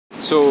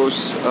So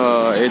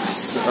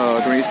it's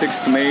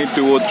 26th May,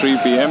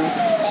 2:03 p.m.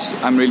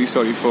 I'm really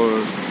sorry for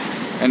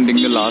ending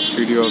the last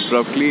video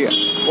abruptly.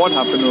 What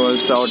happened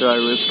was the auto I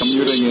was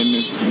commuting in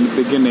the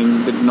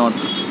beginning did not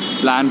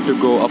plan to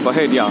go up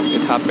ahead. Yeah,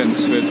 it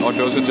happens with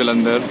autos in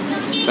Jalandhar.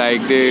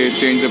 Like they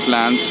change the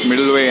plans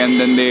middle way and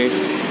then they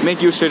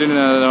make you sit in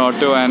an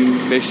auto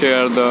and they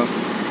share the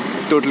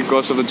total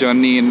cost of the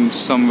journey in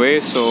some way.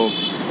 So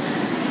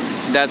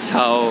that's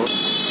how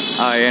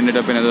I ended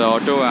up in another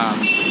auto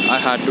and I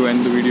had to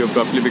end the video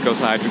abruptly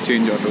because I had to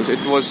change autos.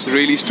 It was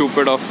really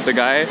stupid of the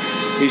guy.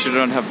 He should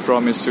not have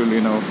promised to,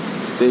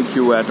 take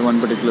you at one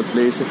particular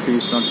place if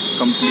he's not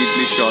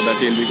completely sure that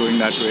he'll be going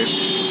that way.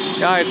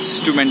 Yeah, it's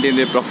to maintain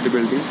their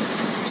profitability.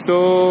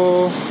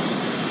 So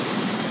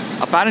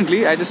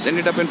apparently I just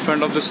ended up in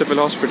front of the civil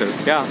hospital.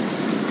 Yeah,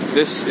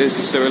 this is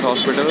the civil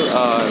hospital.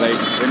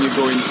 Like when you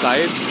go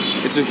inside,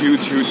 it's a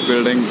huge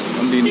building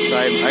on the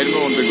inside. I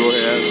don't want to go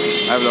here.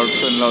 I have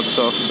lots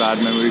of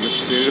bad memories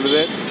associated with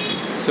it.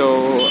 So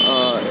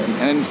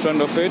and in front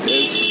of it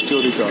is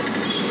Jyoti Chowk.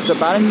 So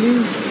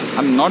apparently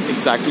I'm not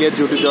exactly at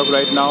Jyoti Chowk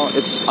right now.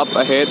 It's up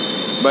ahead.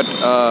 But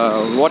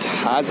what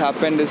has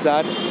happened is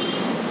that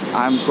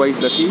I'm quite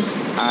lucky,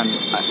 and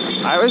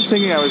I was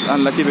thinking I was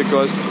unlucky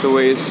because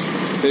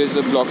there is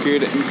a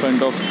blockade in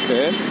front of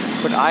there.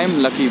 But I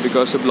am lucky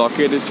because the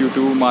blockade is due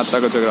to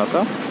Mata ka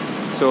Jagrata.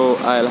 So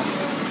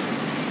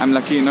I'm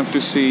lucky enough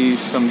to see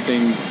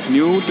something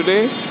new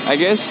today, I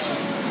guess.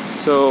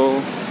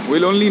 So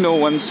we'll only know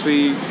once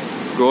we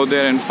go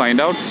there and find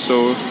out.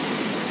 So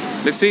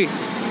let's see.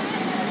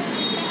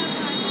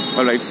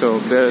 Alright, so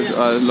there's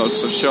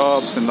lots of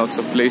shops and lots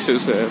of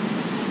places here.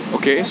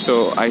 Okay,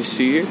 so I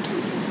see it.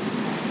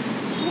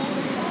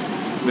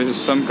 This is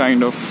some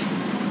kind of...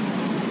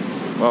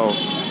 Wow.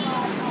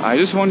 I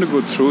just want to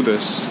go through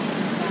this.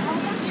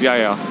 So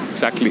yeah,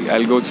 exactly.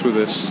 I'll go through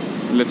this.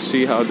 Let's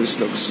see how this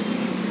looks.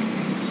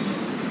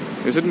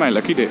 Is it my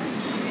lucky day?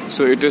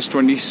 So it is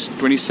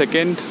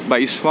 22nd,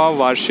 22वां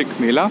वार्षिक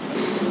मेला,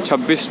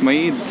 26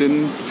 मई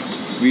दिन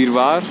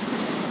वीरवार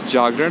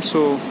जागरण.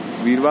 So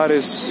वीरवार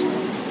is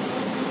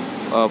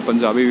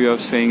Punjabi way of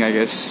saying, I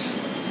guess,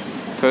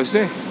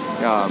 Thursday?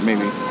 Yeah,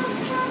 maybe.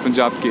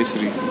 Punjab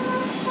Kesari.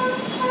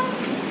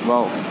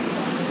 Wow.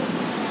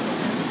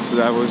 So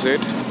that was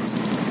it.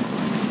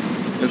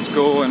 Let's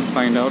go and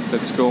find out.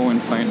 Let's go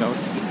and find out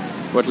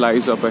what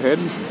lies up ahead.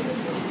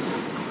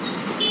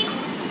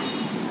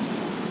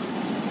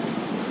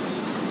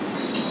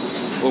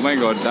 Oh my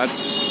god,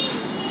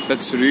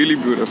 that's really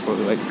beautiful,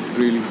 like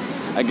really.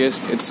 I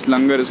guess its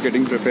langar is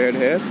getting prepared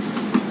here.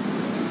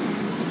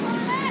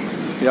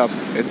 Yeah,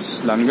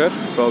 it's langar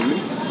probably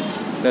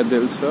that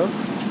they'll serve.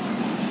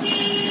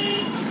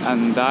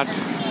 And that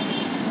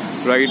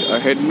right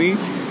ahead me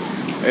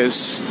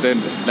is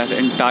that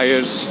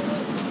entire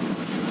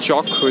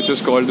chowk, which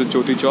is called the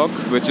Jyoti Chowk,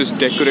 which is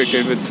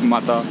decorated with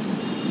Mata.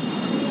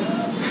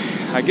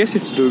 I guess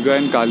it's Durga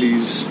and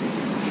Kali's.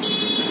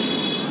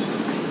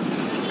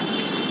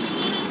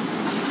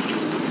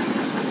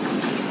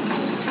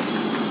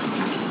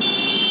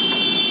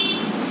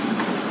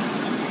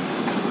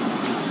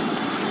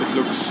 It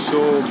looks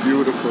so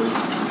beautiful.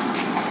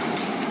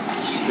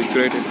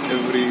 Decorated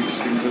every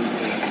single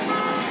day.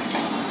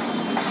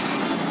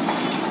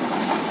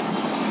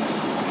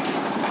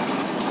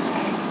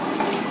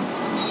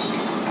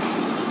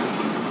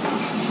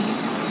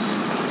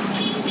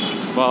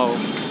 Wow.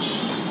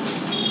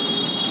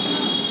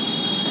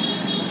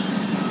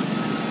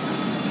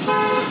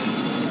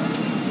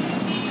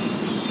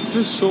 This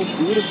is so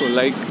beautiful,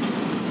 like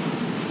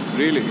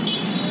really.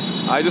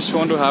 I just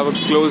want to have a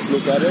close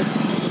look at it,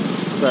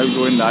 so I'll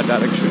go in that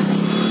direction.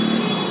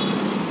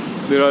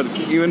 There are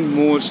even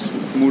more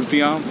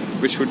murtiyan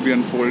which would be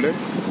unfolded.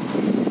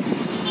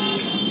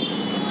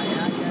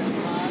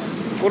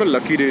 What a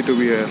lucky day to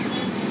be here.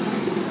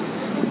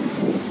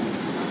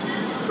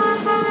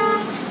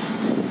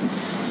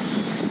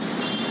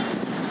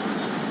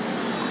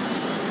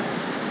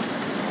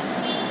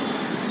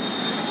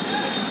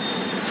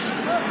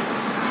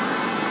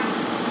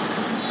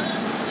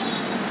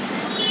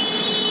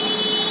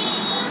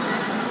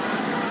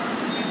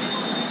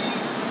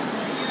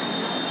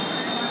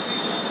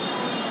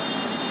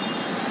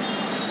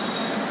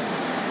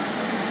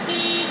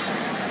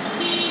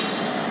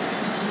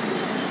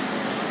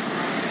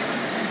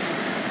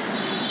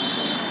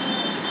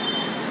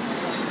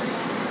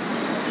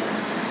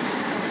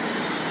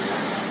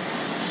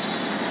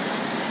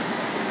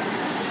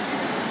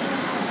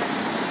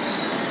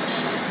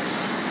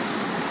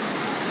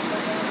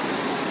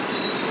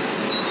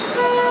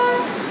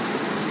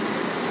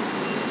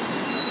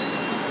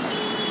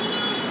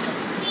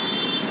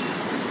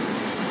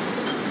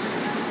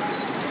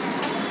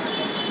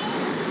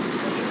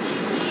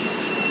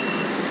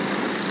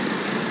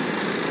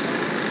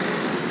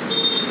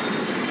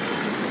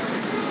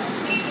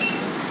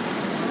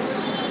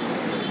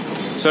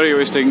 Sorry, I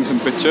was taking some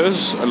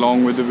pictures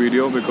along with the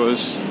video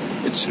because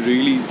it's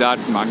really that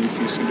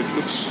magnificent. It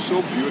looks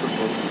so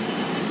beautiful.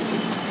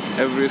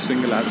 Every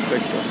single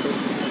aspect of it,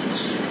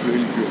 it's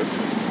really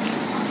beautiful.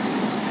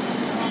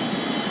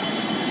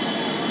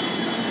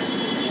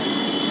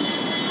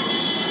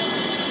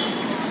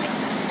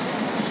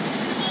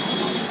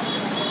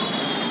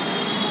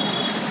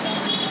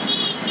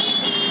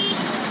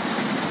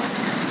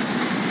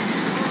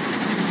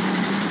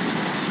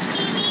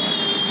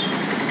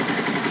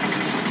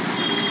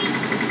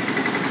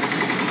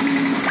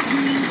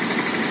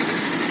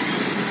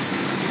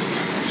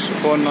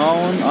 for now,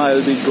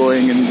 I'll be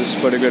going in this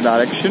particular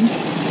direction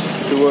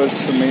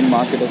towards the main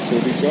market of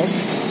Jyoti Chowk,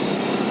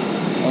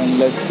 and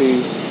let's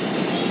see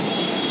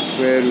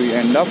where we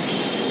end up.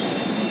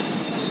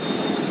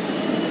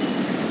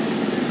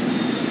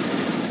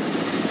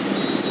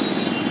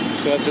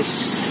 So at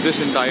this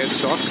entire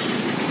chalk,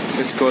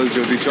 it's called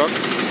Jyoti Chowk.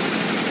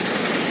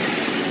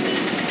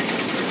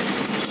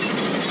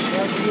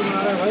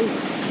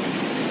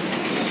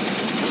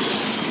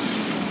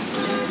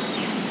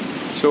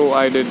 So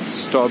I did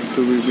stop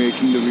to be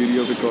making the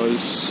video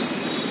because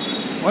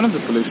one of the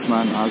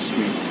policemen asked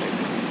me,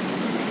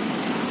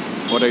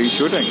 "What are you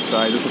shooting?" So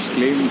I just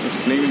explained to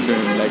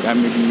him, like,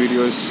 I'm making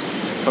videos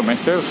for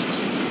myself.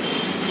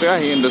 So yeah,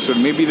 he understood.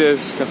 Maybe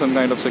there's some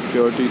kind of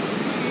security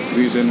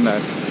reason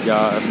that,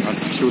 yeah,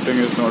 shooting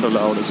is not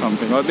allowed or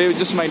something. Or they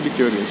just might be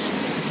curious,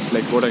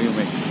 like, what are you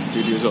making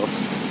videos of?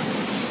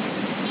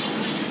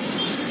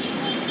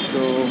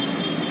 So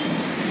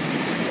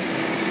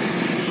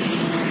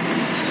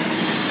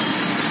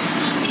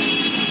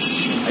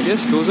I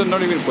guess those are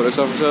not even police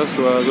officers,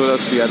 those are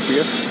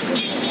CRPF.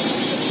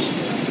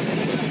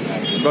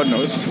 God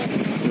knows,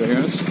 to be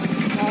honest.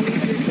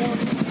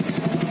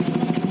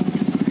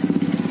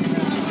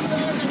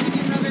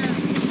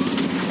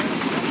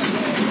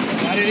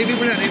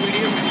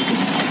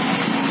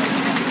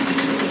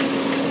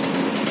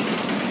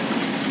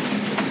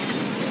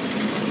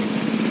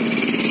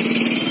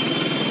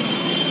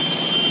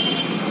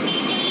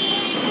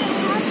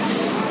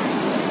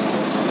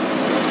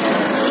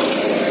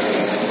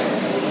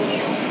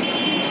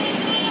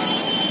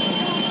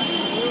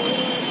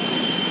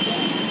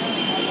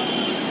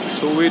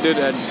 So we did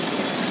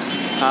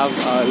have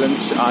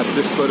lunch at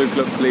this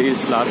particular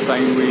place last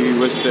time we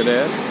visited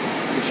there,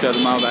 the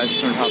Sharma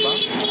Vaishno Dhaba.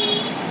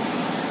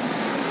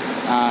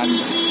 And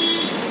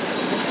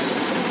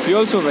we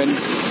also went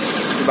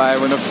to buy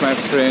one of my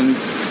friends.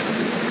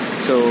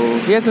 So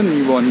he has a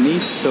newborn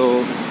niece,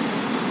 so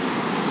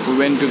we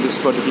went to this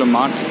particular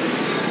mart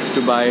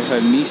to buy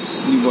her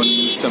newborn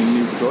niece some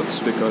new clothes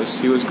because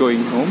he was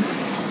going home,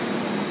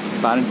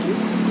 apparently.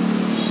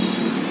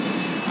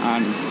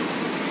 And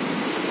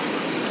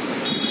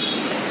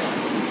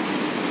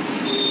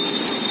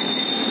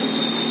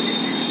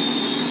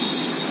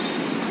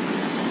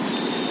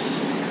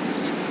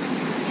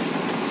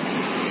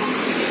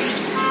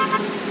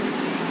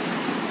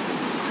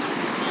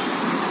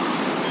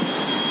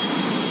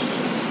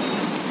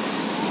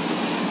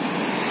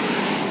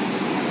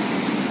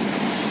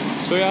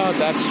so yeah,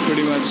 that's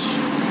pretty much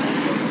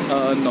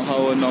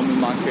how a normal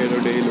market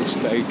or day looks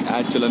like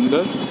at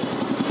Jalandhar.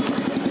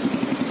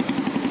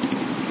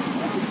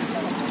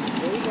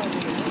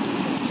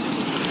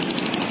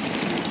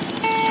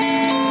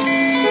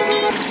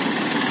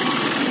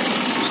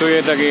 So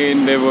yet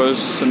again there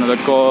was another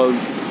call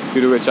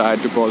due to which I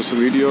had to pause the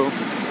video.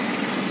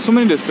 So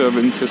many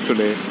disturbances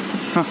today.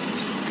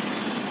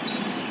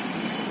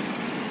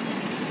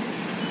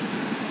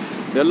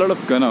 There are a lot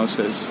of gun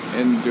houses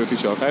in Jyoti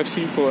Chowk. I've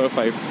seen 4 or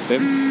 5 of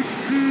them,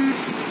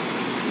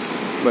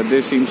 but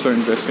they seem so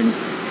interesting.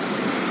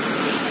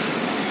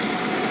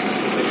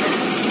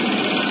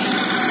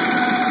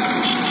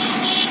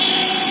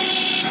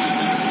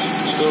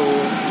 So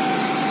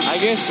I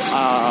guess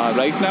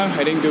right now I'm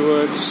heading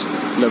towards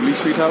Lovely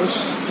Sweet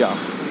House. Yeah,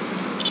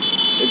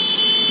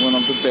 it's one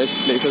of the best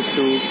places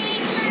to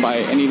buy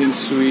anything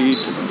sweet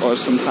or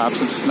have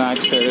some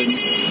snacks here in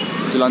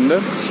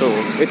Jalandhar. So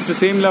it's the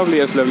same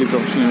Lovely as Lovely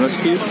Professional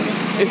University,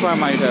 if I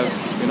might have,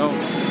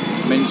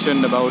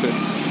 mentioned about it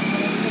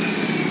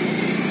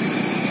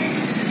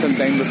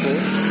sometime before.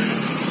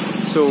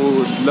 So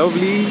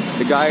Lovely,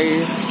 the guy,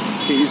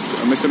 he's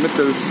Mr.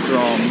 Mittal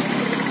from,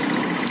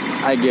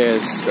 I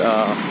guess,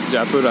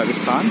 Jaipur,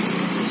 Rajasthan.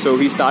 So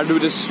he started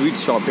with a sweet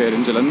shop here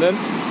in Jalandhar,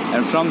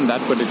 and from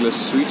that particular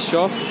sweet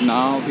shop,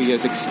 now he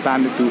has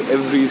expanded to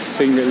every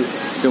single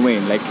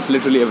domain, like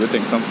literally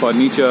everything, from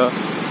furniture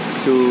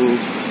to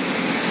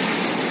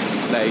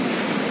like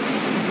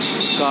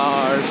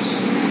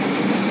cars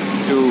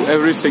to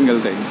every single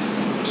thing.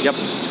 Yep.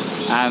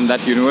 And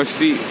that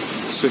university,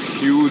 it's a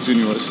huge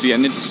university,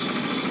 and it's,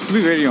 to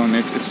be very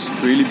honest, it's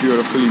really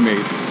beautifully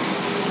made,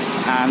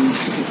 and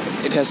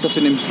it has such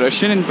an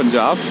impression in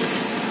Punjab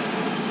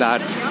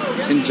that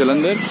in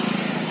Jalandhar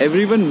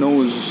everyone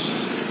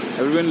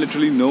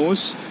literally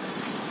knows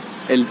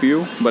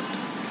LPU, but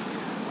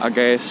I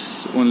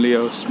guess only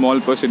a small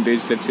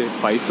percentage, let's say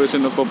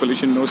 5% of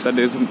population knows that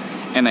there's an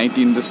NIT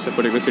in this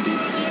particular city.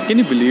 Can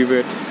you believe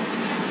it?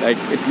 Like,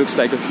 it looks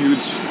like a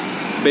huge,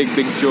 big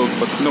joke,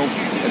 but no,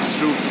 it's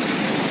true.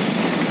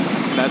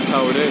 That's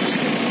how it is.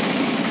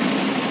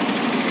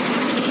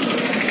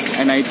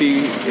 NIT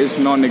is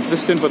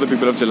non-existent for the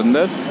people of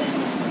Jalandhar,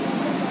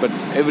 but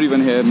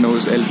everyone here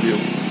knows LPU.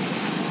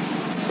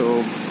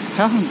 So,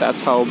 yeah,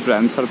 that's how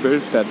brands are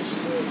built. That's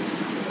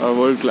a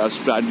world-class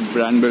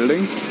brand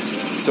building.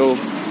 So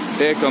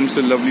there comes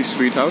the Lovely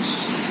Sweet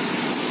House,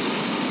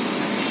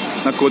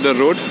 Nakodar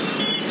Road,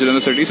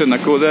 Jalandhar city. So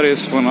Nakodar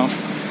is one of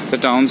the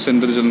towns in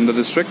the Jalandhar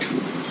district.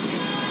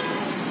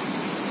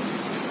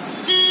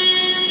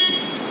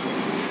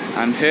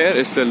 And here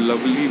is the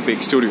lovely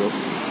bake studio.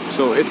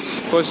 So it's,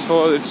 first of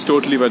all, it's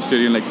totally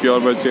vegetarian, like pure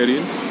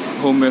vegetarian,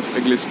 home-made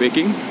eggless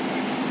baking,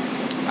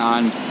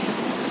 and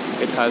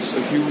it has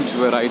a huge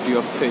variety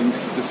of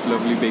things. This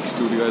lovely bake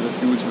studio has a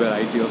huge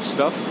variety of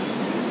stuff,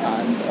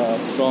 and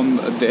from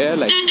there,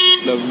 like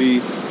this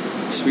lovely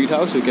sweet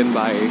house, you can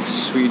buy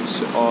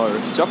sweets or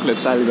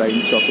chocolates. I'll be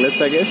buying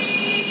chocolates, I guess.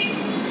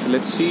 So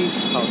let's see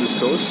how this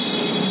goes.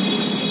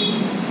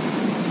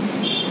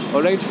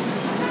 Alright,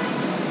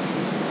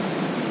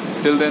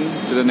 till then,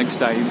 till the next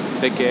time,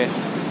 take care.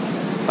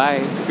 Bye,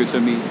 future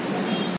me.